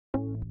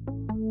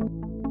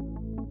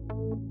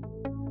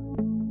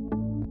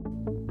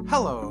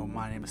Hello,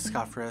 my name is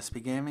Scott for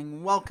SB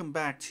Gaming. Welcome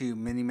back to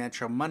Mini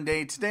Metro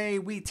Monday. Today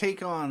we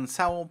take on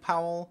Sao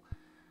Paulo,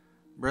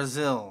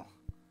 Brazil.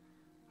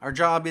 Our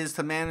job is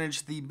to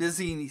manage the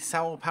busy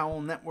Sao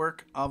Paulo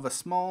network of a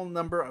small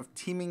number of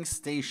teeming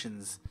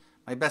stations.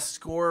 My best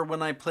score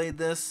when I played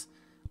this,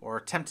 or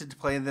attempted to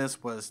play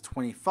this, was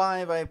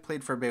 25. I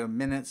played for about a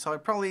minute, so I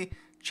probably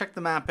checked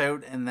the map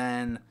out and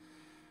then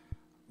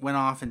went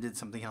off and did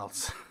something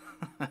else.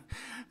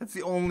 That's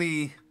the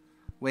only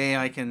way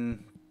I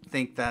can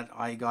think that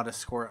I got a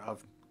score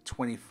of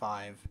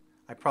 25.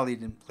 I probably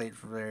didn't play it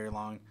for very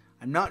long.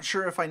 I'm not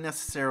sure if I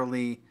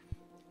necessarily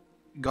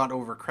got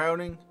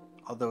overcrowding,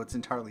 although it's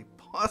entirely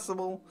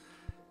possible,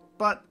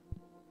 but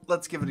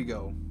let's give it a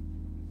go.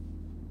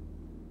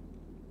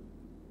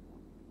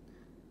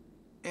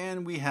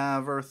 And we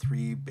have our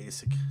three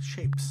basic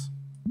shapes.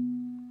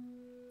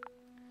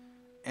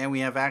 And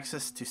we have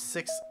access to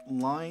 6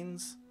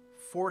 lines,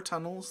 4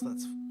 tunnels,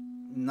 that's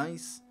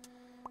nice.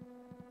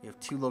 We have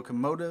 2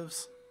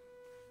 locomotives.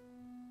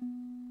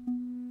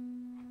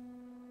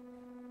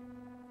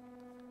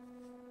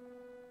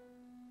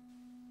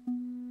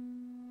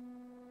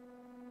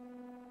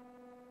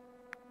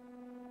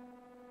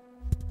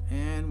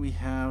 And we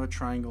have a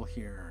triangle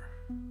here.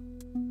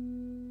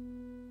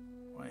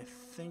 What I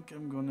think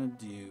I'm gonna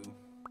do...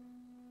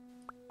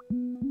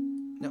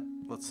 Nope,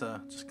 let's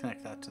just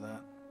connect that to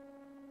that.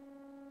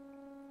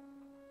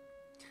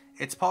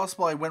 It's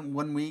possible I went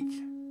 1 week,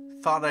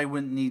 thought I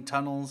wouldn't need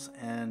tunnels,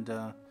 and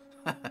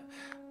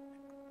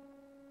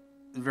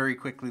very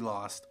quickly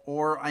lost.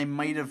 Or I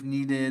might have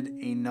needed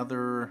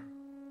another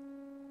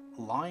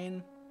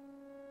line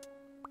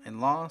and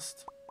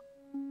lost.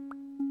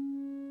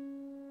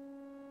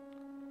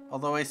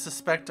 Although I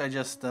suspect I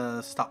just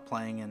stopped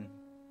playing and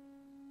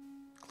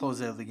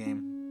closed out of the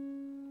game.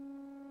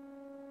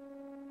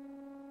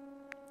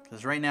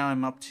 Because right now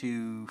I'm up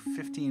to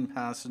 15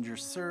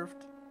 passengers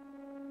served.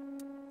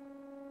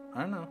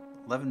 I don't know,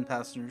 11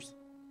 passengers.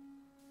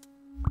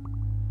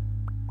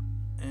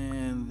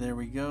 And there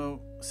we go,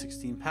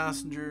 16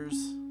 passengers.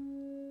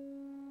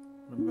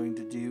 What I'm going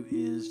to do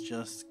is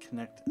just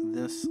connect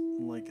this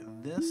like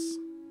this.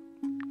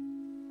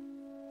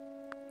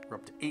 We're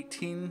up to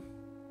 18.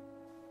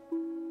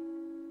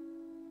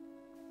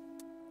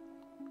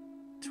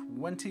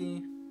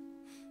 20.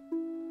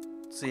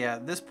 So yeah,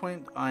 at this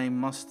point I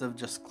must have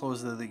just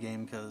closed out of the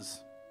game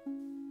because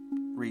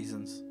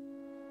reasons.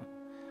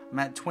 I'm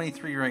at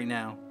 23 right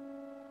now.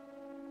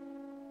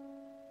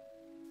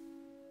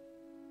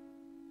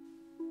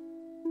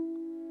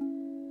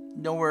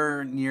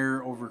 Nowhere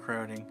near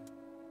overcrowding.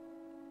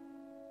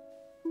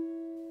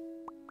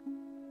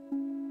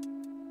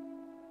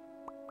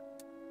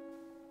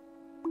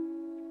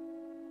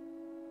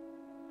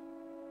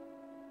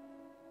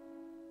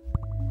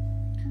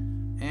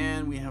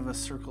 And we have a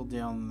circle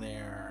down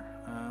there.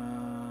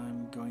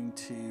 I'm going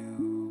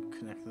to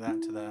connect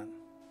that to that.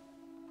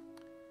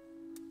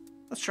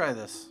 Let's try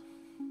this.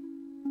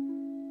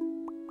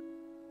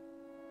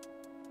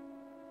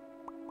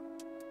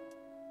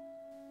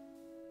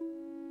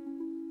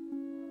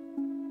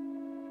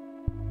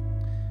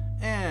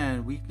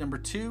 And week number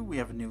 2, we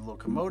have a new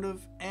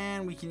locomotive,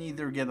 and we can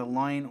either get a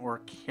line or a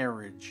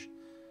carriage.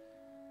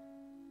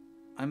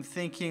 I'm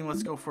thinking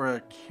let's go for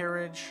a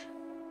carriage.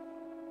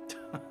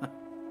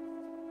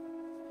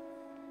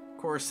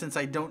 Of course, since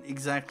I don't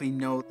exactly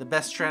know the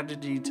best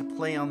strategy to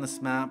play on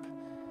this map,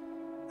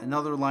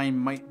 another line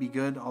might be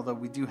good, although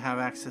we do have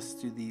access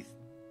to the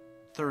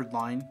 3rd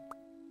line.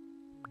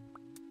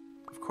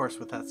 Of course,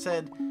 with that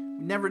said, we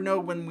never know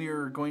when we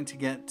are going to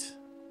get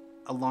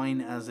a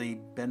line as a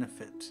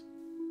benefit.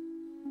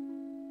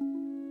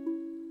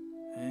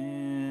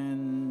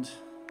 And...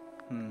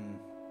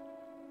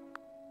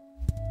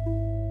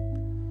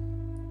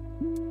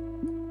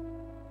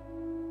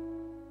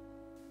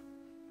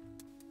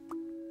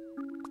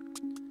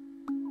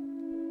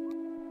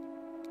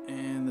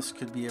 this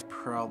could be a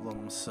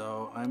problem,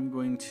 so I'm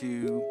going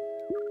to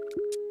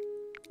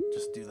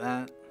just do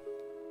that.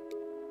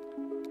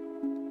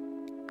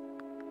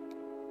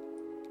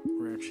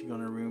 We're actually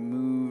going to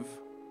remove,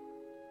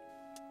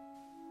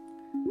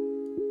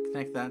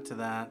 connect that to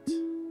that.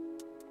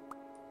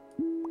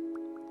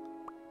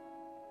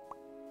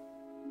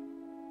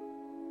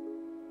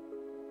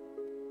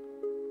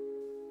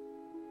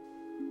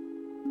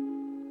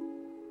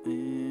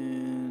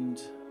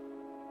 And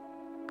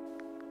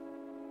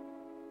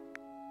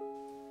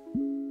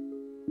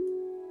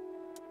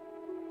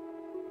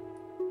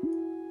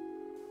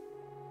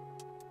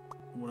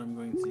what I'm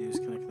going to do is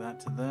connect that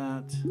to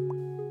that,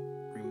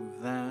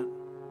 remove that.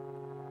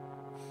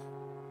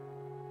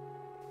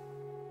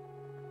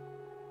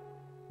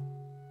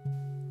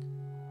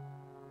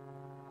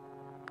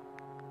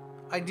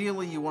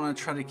 Ideally, you want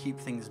to try to keep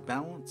things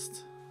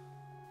balanced.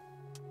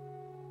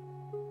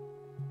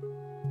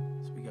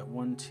 So we got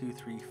 1, 2,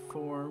 3,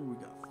 4. We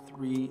got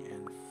 3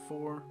 and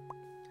 4.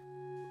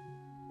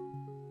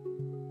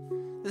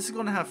 This is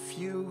going to have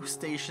few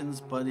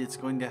stations, but it's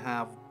going to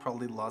have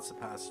probably lots of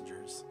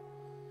passengers.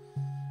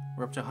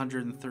 We're up to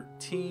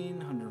 113,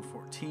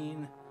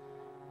 114.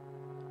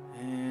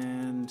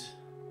 And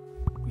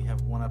we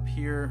have one up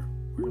here.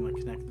 We're going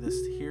to connect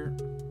this to here.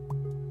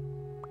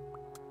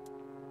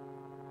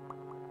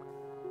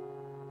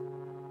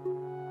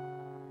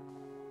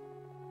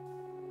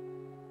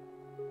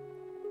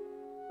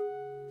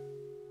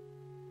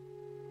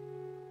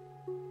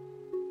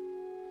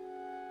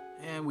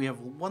 And we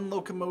have one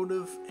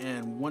locomotive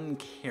and one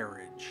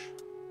carriage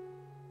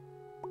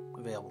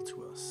available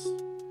to us.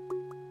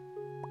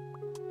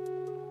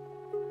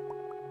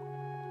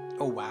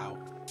 Oh, wow.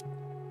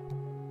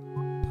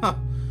 Huh.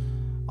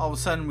 All of a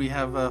sudden we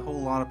have a whole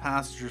lot of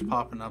passengers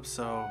popping up,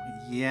 so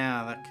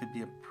yeah, that could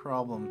be a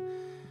problem.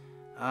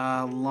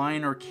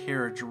 Line or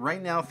carriage.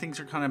 Right now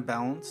things are kind of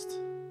balanced.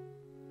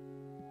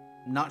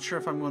 Not sure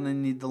if I'm going to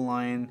need the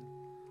line.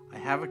 I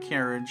have a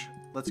carriage.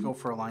 Let's go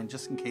for a line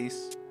just in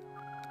case.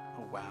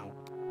 Oh, wow.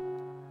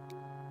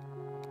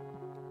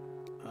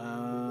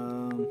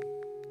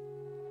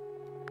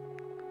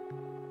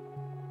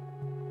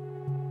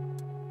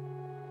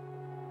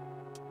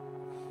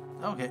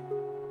 Okay,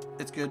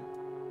 it's good.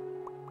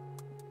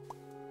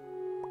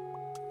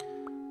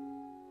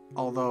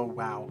 Although,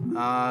 wow.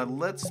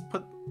 Let's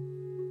put,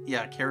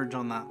 yeah, carriage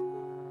on that.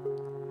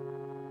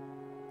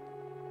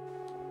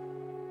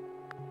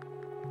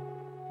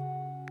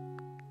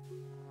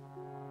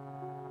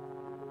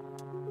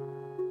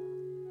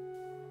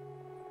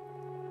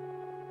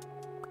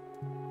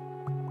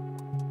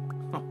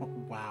 Oh,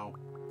 wow.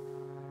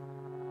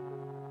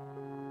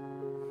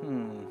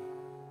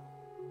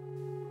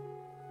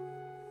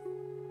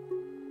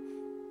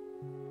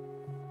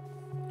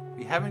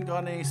 We haven't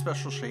got any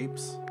special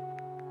shapes.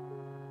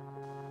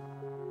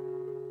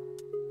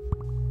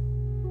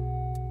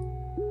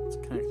 Let's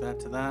connect that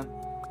to that.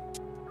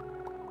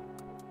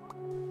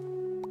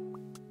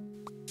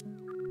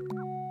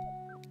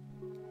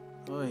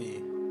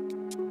 Oy.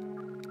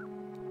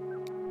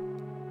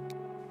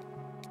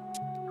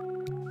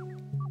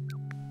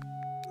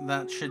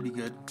 That should be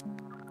good.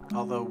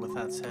 Although, with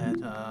that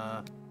said,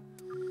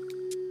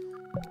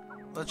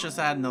 let's just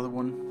add another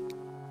one.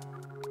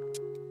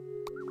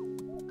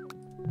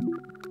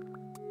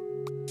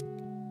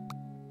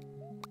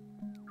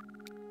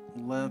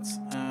 Let's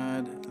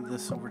add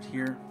this over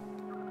here.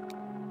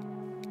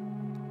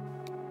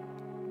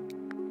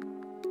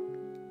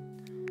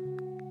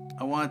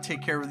 I want to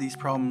take care of these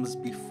problems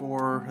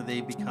before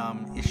they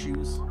become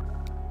issues.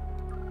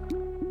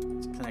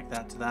 Let's connect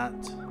that to that.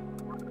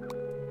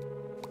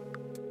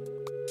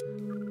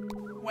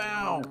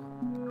 Wow!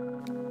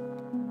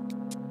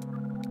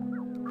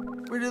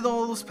 Where did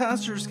all those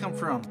passengers come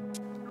from?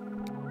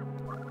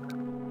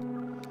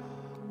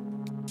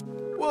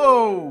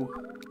 Whoa!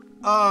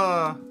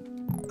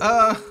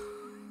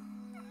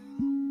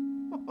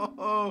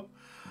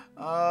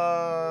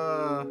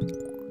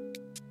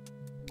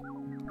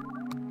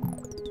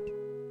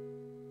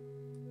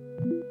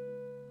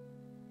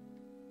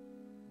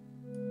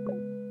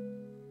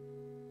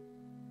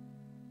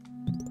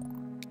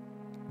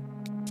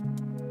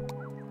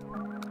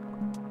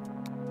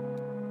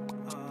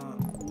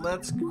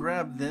 Let's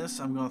grab this.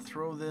 I'm going to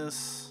throw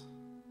this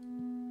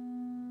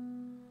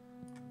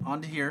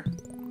onto here.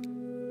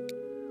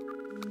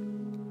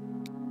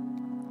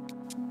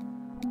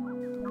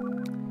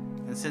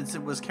 And since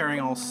it was carrying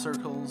all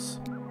circles,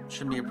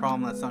 shouldn't be a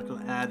problem. That's not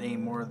going to add any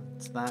more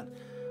to that.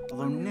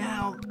 Although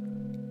now,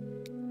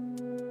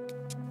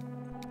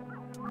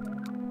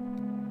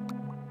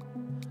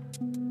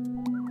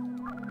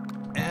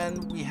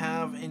 and we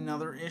have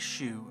another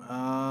issue.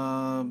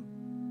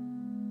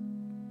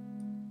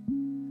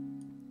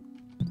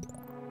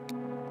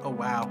 Oh,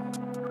 wow.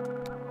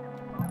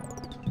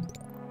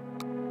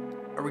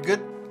 Are we good?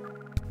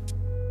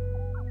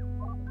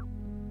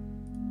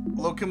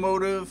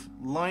 Locomotive,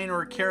 line,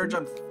 or carriage?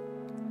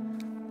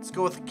 Let's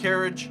go with the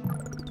carriage.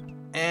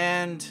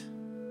 And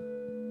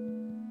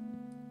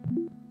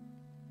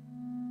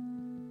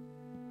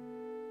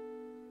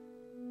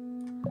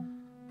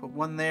put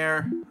one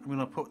there. I'm going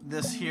to put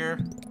this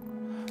here.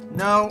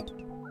 No.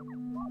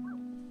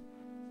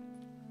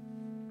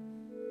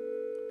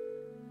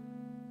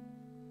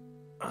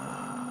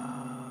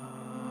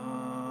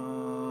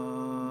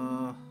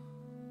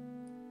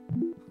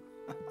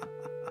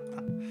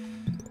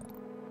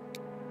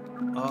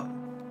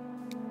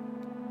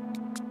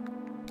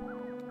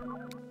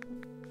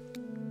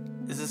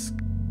 Is this...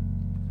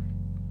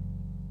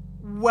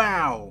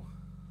 Wow.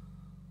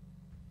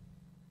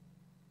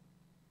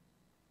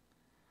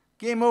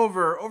 Game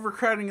over.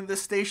 Overcrowding of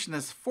this station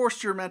has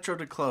forced your metro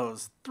to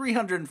close.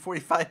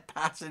 345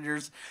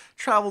 passengers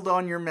traveled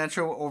on your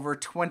metro over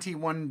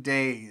 21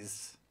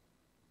 days.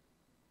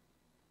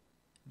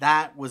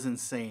 That was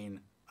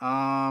insane.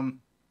 You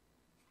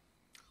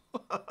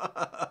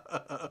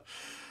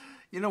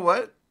know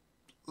what?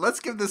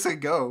 Let's give this a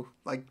go.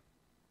 Like,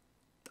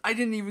 I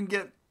didn't even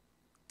get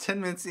 10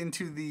 minutes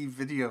into the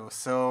video.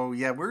 So,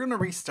 yeah, we're going to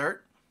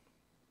restart.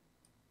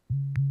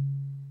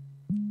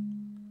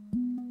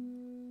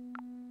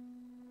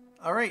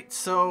 Alright,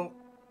 so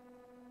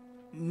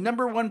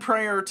Number one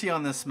priority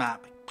on this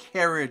map,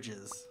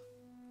 carriages.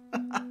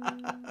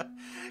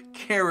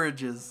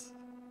 Carriages.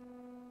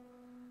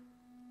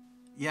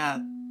 Yeah,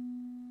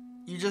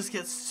 you just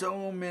get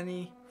so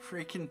many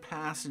freaking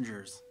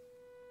passengers.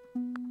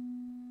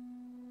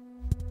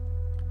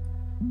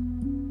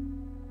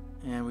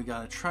 And we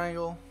got a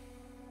triangle.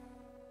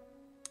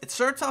 It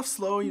starts off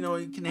slow, you know,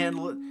 you can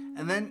handle it.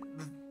 And then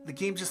the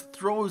game just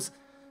throws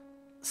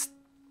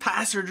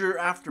passenger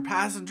after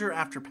passenger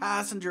after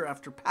passenger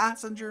after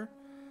passenger.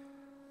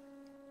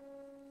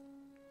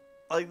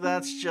 Like,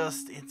 that's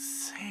just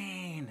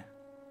insane.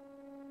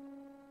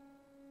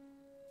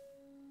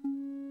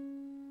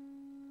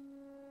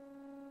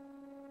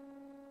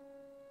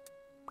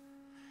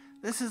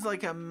 This is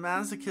like a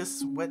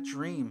masochist's wet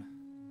dream.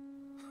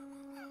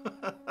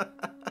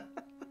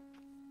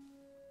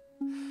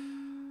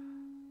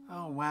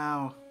 Oh,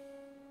 wow.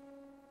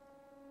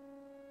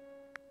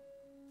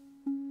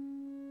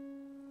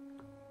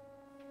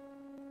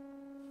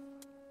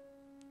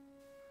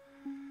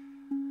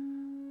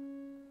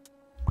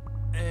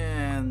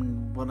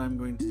 And what I'm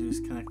going to do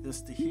is connect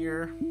this to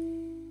here.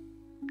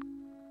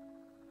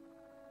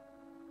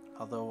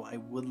 Although I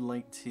would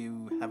like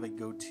to have it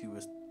go to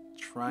a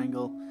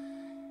triangle.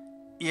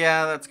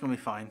 Yeah, that's going to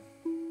be fine.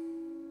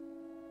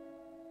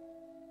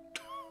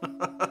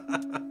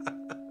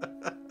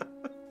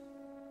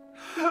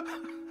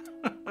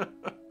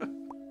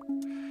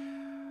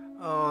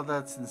 Oh,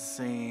 that's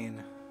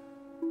insane.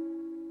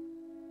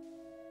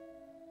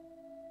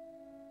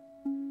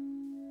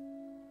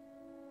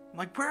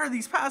 Like, where are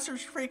these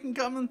passengers freaking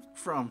coming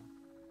from?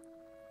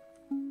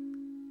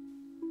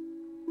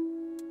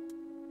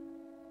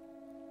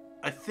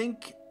 I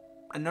think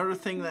another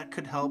thing that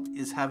could help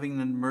is having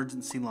an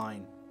emergency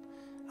line.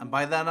 And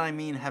by that I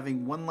mean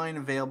having one line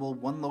available,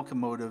 one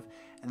locomotive,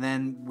 and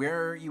then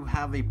where you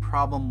have a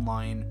problem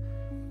line,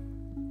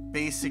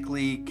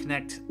 basically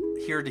connect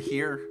here to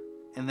here,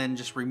 and then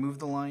just remove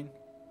the line.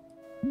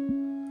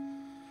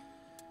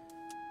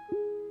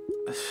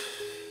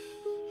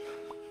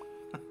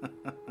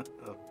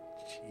 Oh,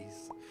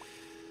 jeez.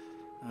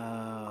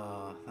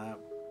 That.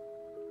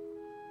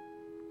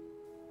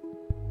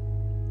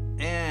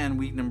 And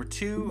week number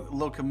 2,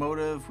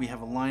 locomotive. We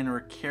have a line or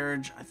a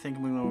carriage. I think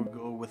I'm going to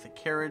go with a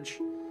carriage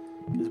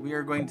because we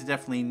are going to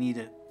definitely need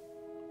it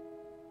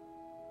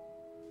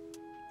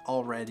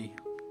already.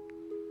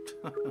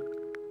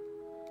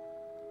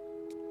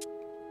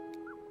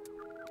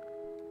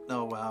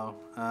 Oh, wow.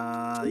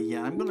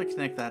 Yeah, I'm going to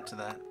connect that to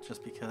that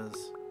just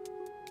because.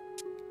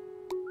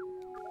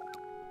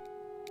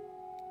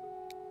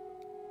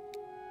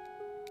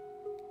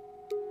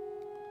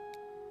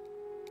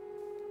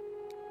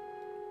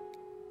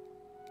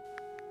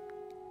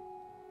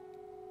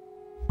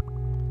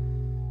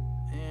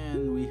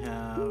 And we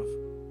have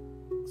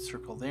a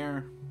circle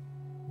there.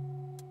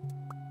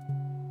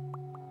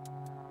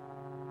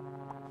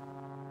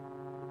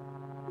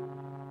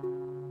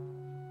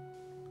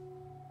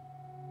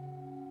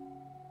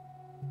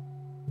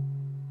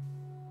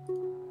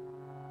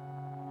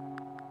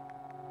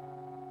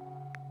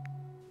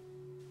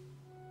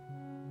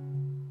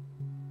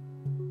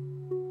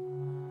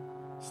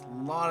 There's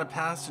a lot of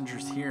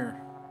passengers here.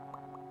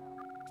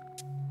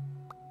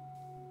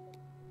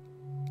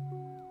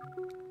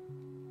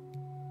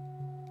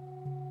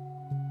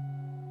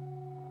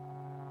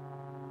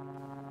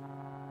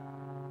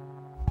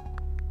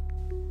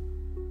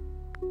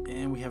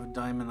 And we have a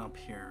diamond up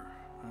here.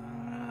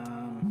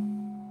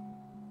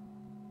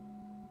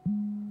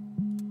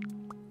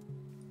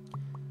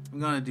 I'm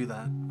gonna do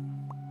that.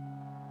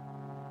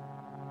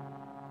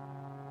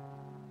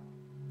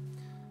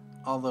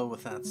 Although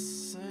with that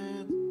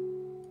said,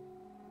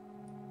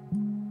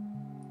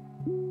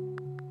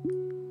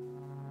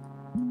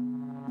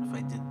 if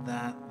I did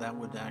that, that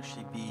would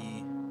actually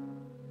be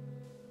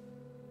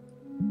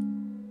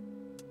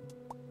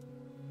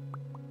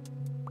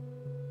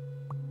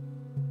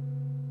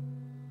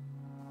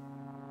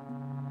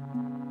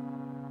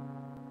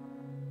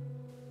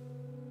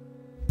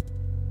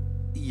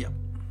yep.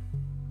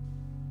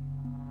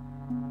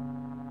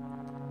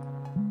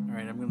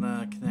 Alright, I'm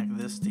gonna connect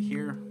this to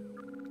here.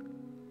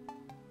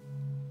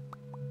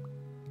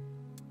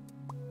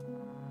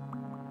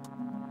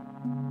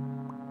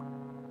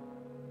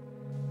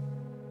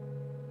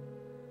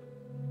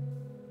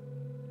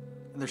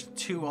 And there's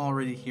 2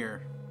 already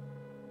here.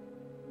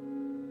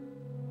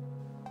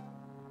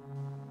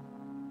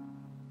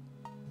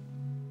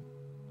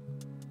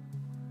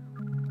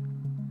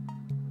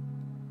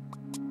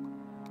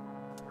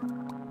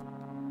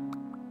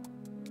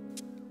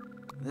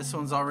 This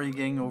one's already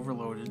getting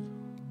overloaded.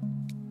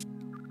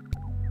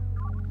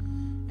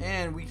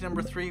 And week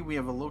number 3, we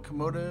have a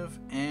locomotive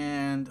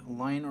and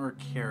line or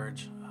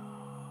carriage.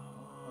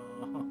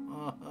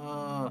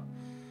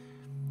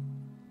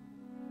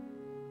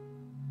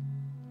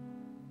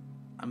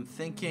 I'm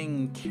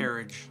thinking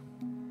carriage.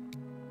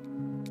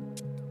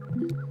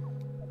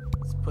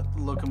 Let's put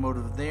the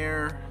locomotive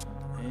there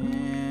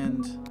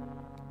and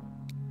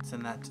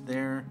send that to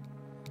there.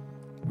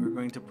 We're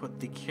going to put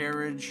the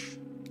carriage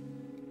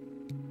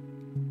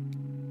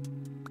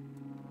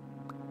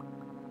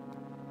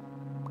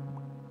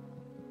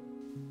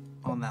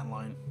on that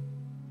line.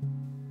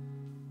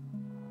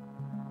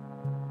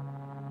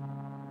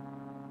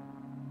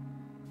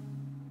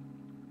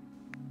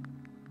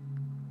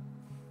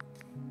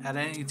 At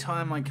any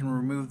time, I can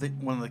remove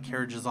one of the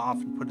carriages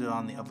off and put it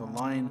on the other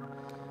line.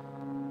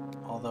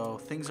 Although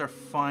things are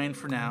fine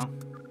for now.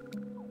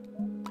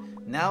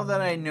 Now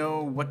that I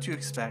know what to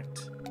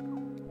expect.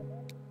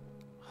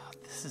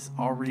 This is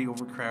already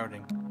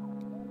overcrowding.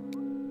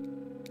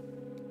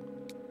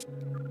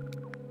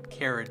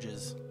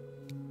 Carriages.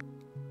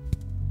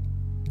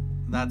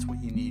 That's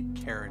what you need,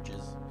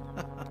 carriages.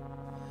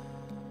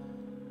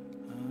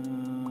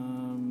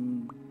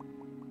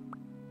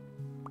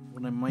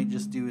 What I might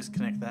just do is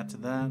connect that to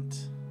that.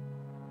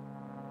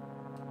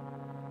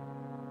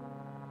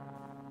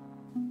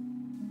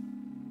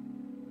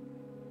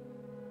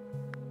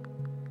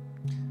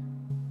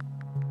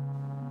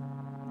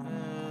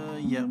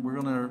 Yeah, we're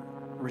gonna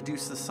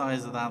reduce the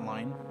size of that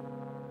line.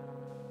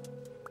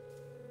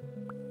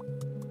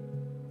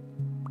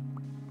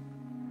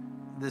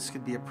 This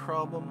could be a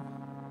problem.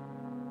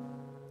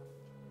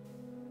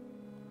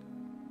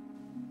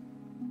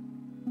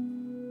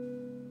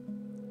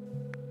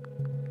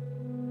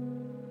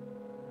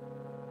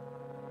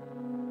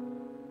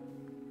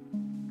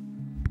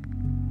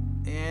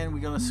 And we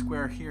got a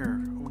square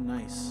here. Oh,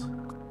 nice.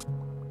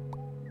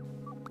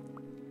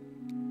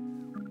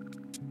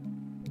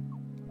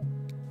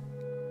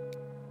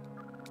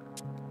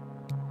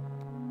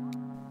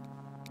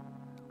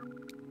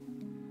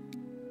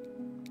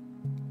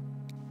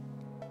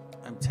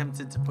 I'm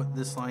tempted to put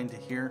this line to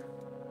here.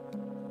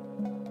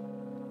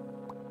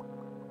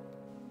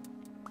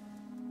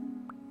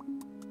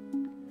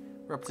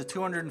 We're up to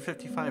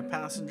 255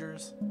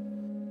 passengers.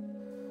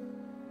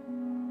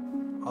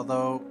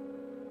 Although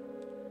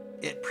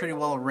it pretty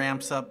well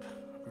ramps up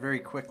very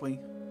quickly.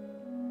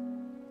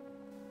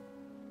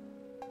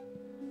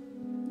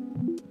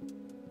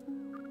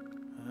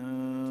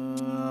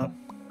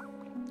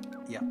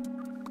 Yeah.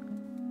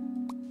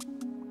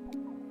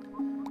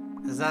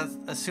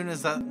 As soon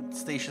as that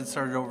station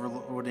started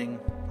overloading,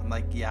 I'm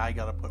like, yeah, I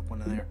gotta put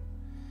one in there.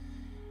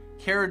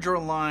 Carriage or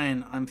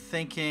line? I'm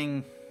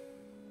thinking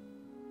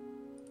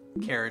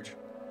carriage.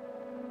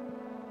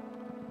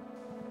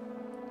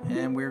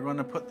 And we're going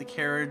to put the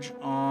carriage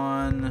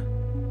on...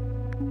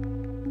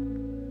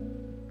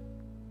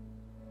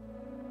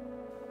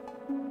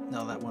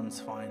 No, that one's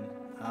fine.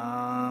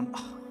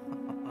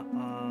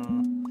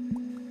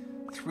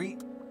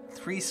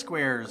 Three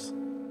squares.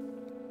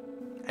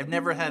 I've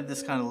never had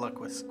this kind of luck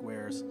with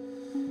squares.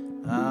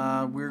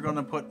 We're going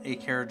to put a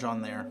carriage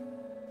on there.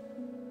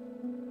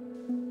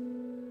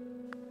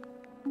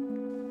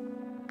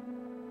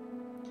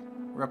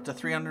 We're up to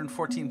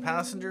 314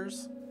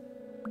 passengers.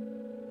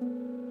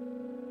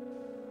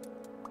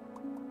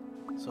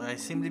 So I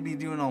seem to be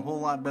doing a whole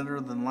lot better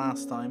than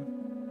last time.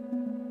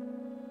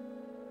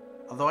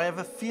 Although I have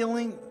a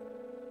feeling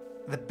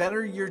the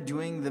better you're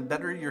doing, the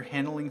better you're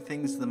handling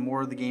things, the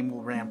more the game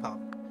will ramp up.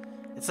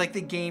 It's like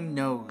the game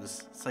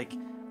knows. It's like,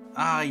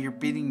 you're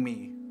beating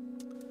me.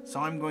 So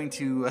I'm going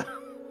to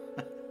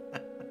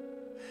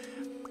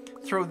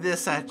throw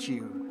this at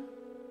you.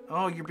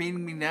 Oh, you're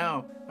beating me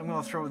now. I'm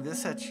going to throw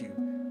this at you.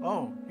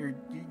 Oh,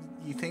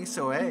 you think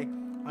so, eh?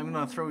 I'm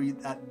going to throw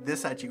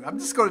this at you. I'm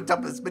just going to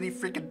dump as many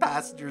freaking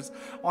passengers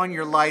on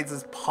your lines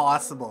as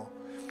possible.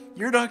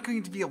 You're not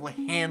going to be able to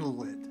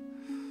handle it.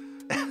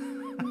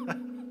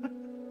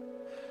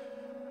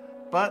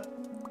 But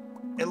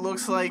it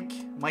looks like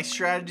my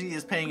strategy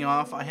is paying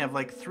off. I have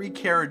like 3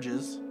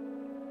 carriages,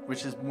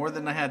 which is more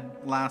than I had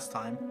last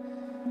time.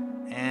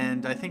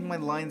 And I think my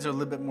lines are a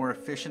little bit more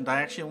efficient.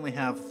 I actually only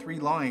have 3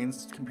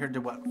 lines compared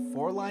to, what,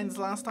 4 lines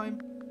last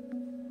time?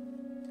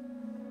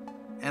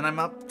 And I'm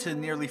up to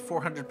nearly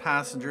 400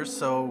 passengers,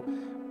 so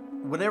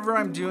whatever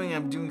I'm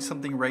doing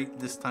something right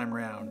this time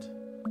around.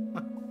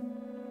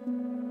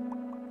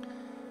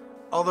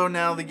 Although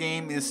now the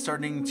game is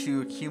starting to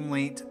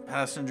accumulate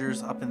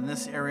passengers up in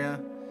this area,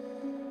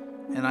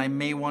 and I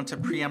may want to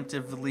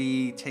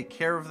preemptively take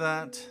care of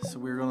that, so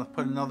we're going to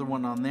put another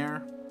one on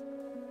there.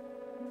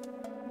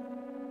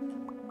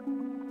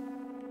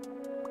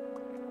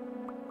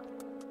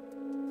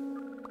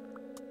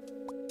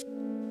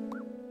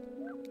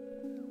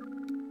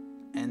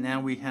 And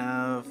now we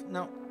have...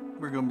 No,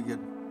 we're going to be good.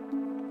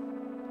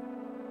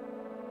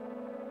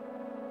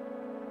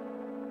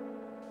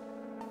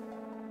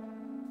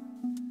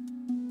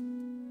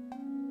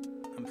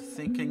 I'm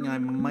thinking I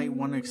might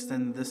want to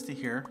extend this to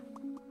here.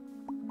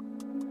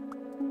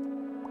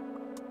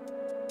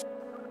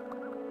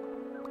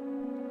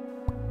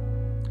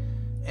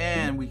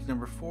 And week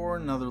number 4,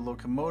 another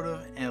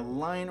locomotive, and a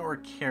line or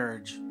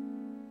carriage.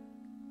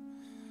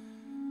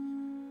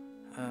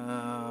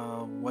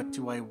 What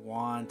do I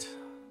want?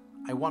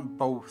 I want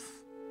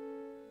both.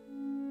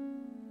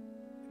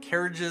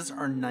 Carriages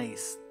are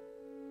nice.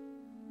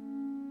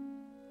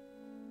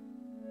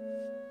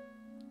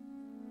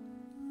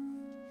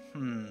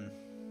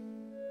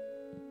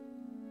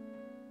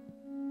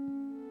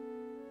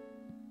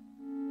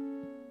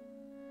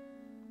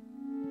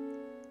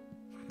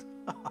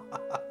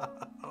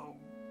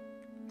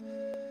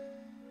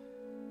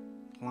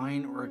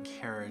 line or a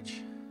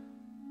carriage?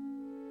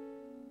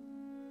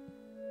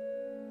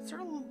 Is there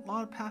a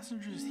lot of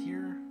passengers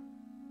here?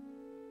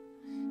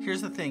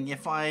 Here's the thing.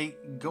 If I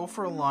go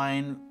for a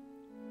line,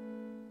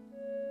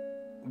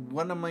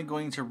 what am I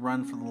going to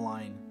run for the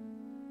line?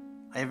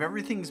 I have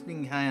everything's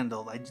being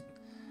handled.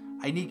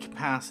 I need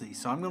capacity,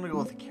 so I'm going to go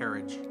with a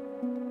carriage.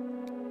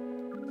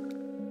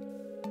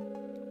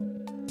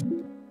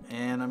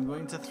 And I'm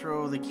going to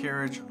throw the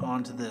carriage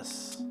onto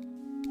this.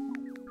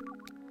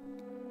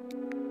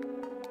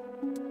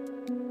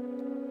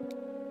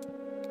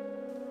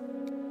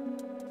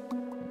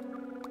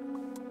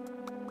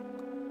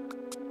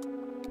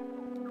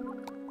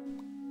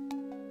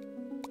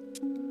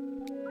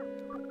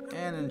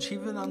 And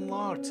achievement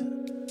unlocked.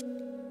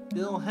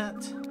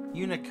 Billhet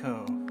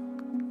Unico.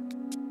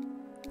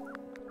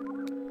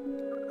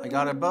 I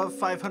got above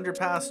 500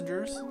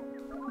 passengers.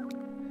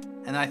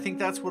 And I think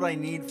that's what I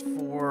need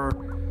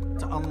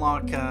to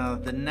unlock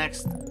the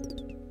next...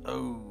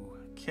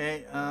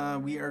 Okay,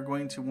 we are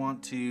going to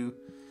want to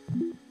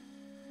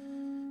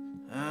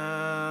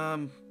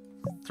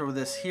throw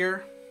this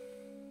here.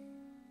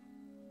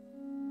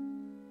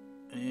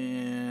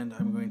 And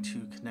I'm going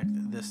to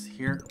connect this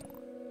here.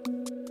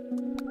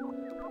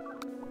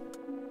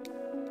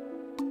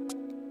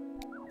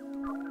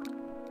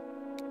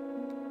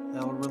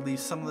 That'll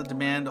release some of the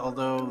demand,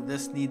 although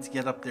this needs to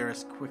get up there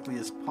as quickly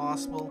as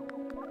possible.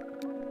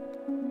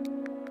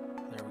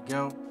 There we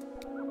go.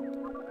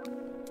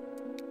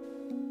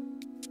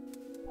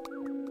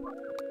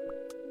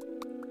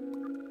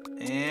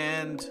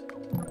 And...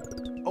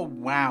 oh,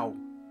 wow.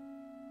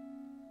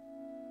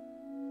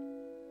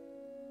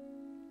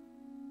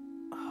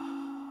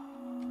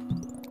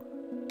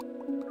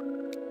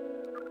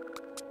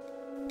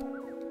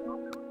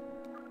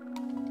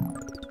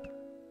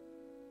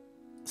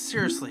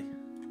 Seriously.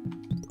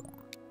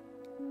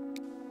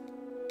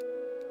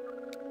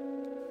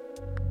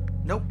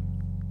 Nope.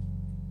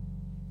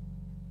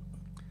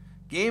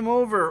 Game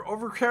over.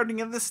 Overcrowding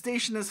at this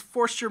station has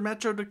forced your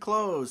metro to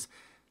close.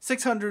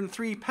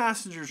 603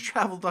 passengers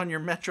traveled on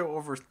your metro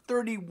over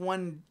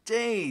 31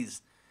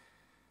 days.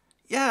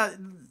 Yeah.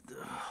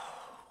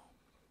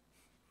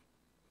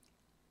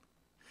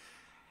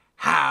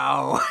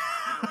 How?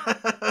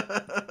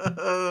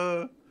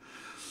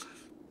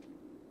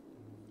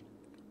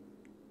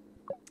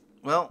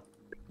 Well,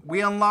 we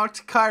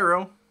unlocked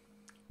Cairo.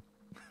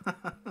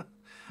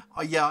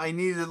 Oh, yeah, I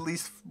needed at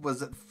least,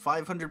 was it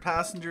 500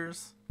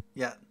 passengers?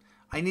 Yeah,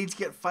 I need to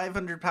get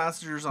 500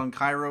 passengers on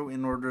Cairo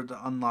in order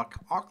to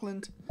unlock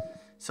Auckland.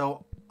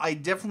 So I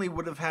definitely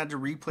would have had to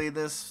replay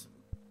this,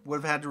 would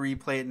have had to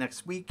replay it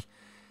next week.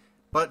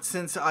 But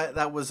since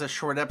that was a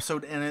short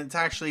episode, and it's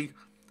actually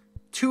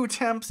 2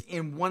 attempts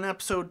in 1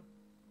 episode,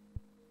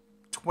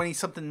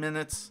 20-something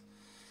minutes.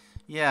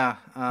 Yeah,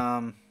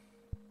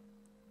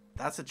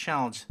 that's a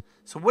challenge.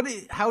 So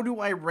how do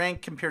I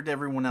rank compared to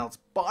everyone else?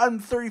 Bottom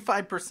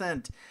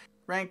 35%.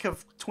 Rank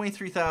of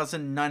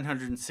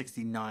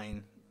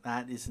 23,969.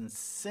 That is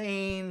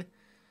insane.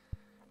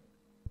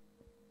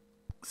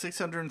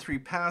 603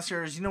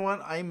 passengers. You know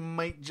what? I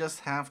might just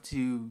have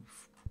to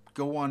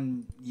go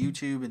on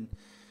YouTube and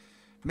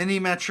Mini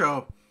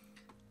Metro.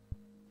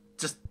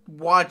 Just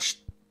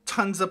watch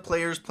tons of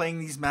players playing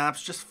these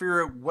maps. Just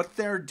figure out what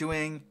they're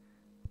doing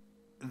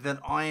that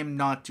I am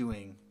not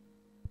doing.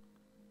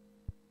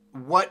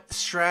 What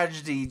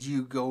strategy do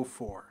you go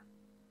for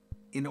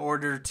in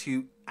order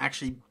to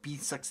actually be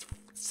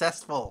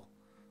successful?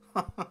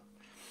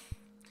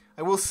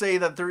 I will say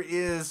that there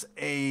is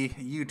a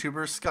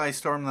YouTuber,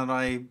 Skystorm, that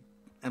I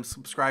am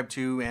subscribed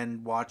to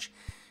and watch.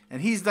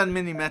 And he's done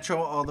Mini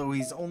Metro, although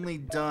he's only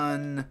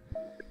done...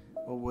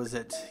 what was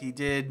it? He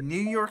did New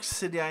York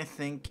City, I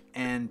think,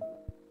 and...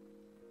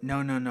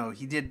 No.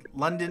 He did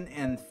London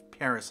and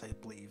Paris, I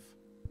believe.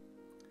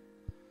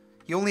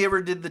 He only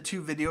ever did the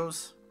 2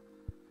 videos.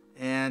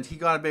 And he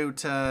got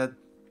about, I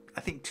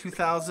think,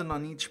 2,000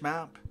 on each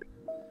map.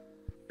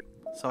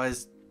 So I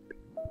was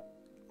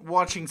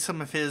watching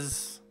some of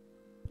his...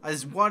 I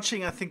was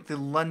watching, I think, the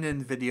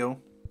London video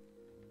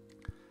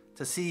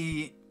to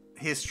see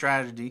his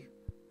strategy.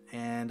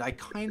 And I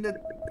kind of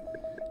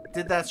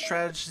did that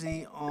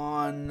strategy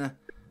on,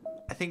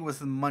 I think it was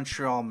the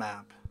Montreal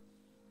map.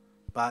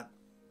 But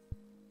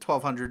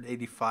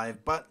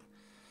 1,285. But,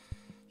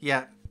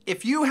 yeah.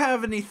 If you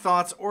have any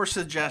thoughts or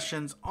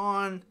suggestions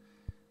on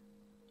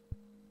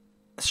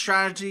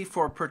strategy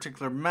for a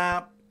particular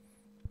map,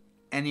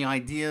 any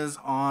ideas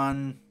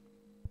on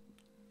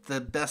the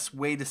best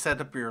way to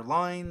set up your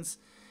lines,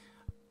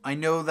 I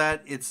know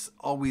that it's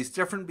always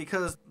different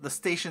because the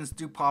stations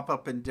do pop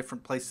up in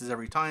different places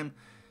every time.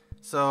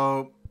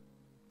 So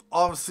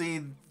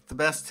obviously the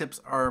best tips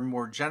are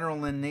more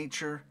general in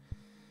nature.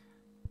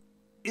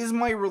 Is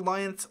my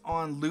reliance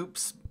on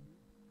loops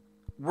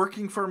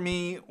working for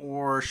me,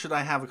 or should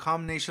I have a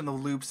combination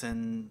of loops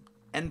and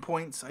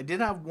endpoints? I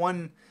did have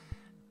one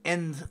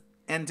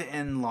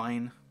end-to-end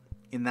line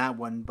in that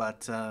one,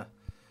 but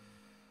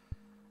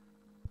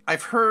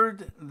I've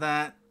heard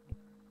that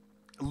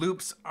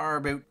Loops are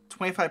about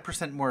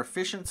 25% more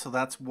efficient, so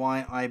that's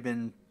why I've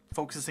been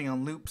focusing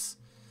on loops.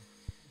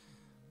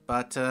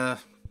 But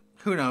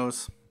who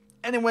knows?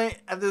 Anyway,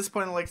 at this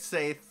point, I'd like to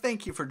say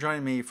thank you for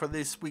joining me for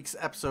this week's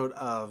episode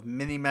of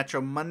Mini Metro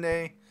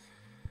Monday.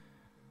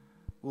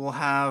 We'll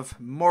have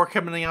more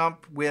coming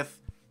up with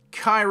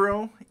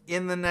Cairo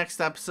in the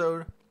next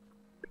episode.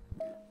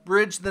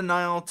 Bridge the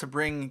Nile to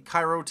bring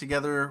Cairo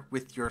together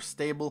with your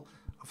stable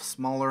of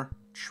smaller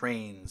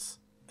trains.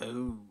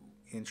 Oh,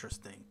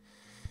 interesting.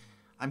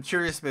 I'm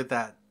curious about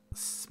that.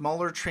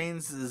 Smaller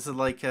trains, is it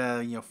like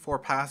 4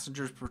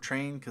 passengers per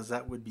train? Because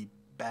that would be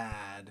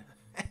bad.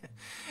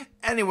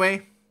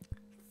 Anyway,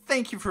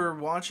 thank you for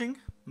watching.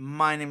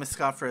 My name is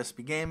Scott for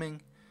SB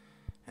Gaming,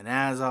 and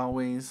as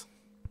always,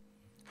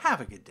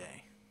 have a good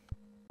day.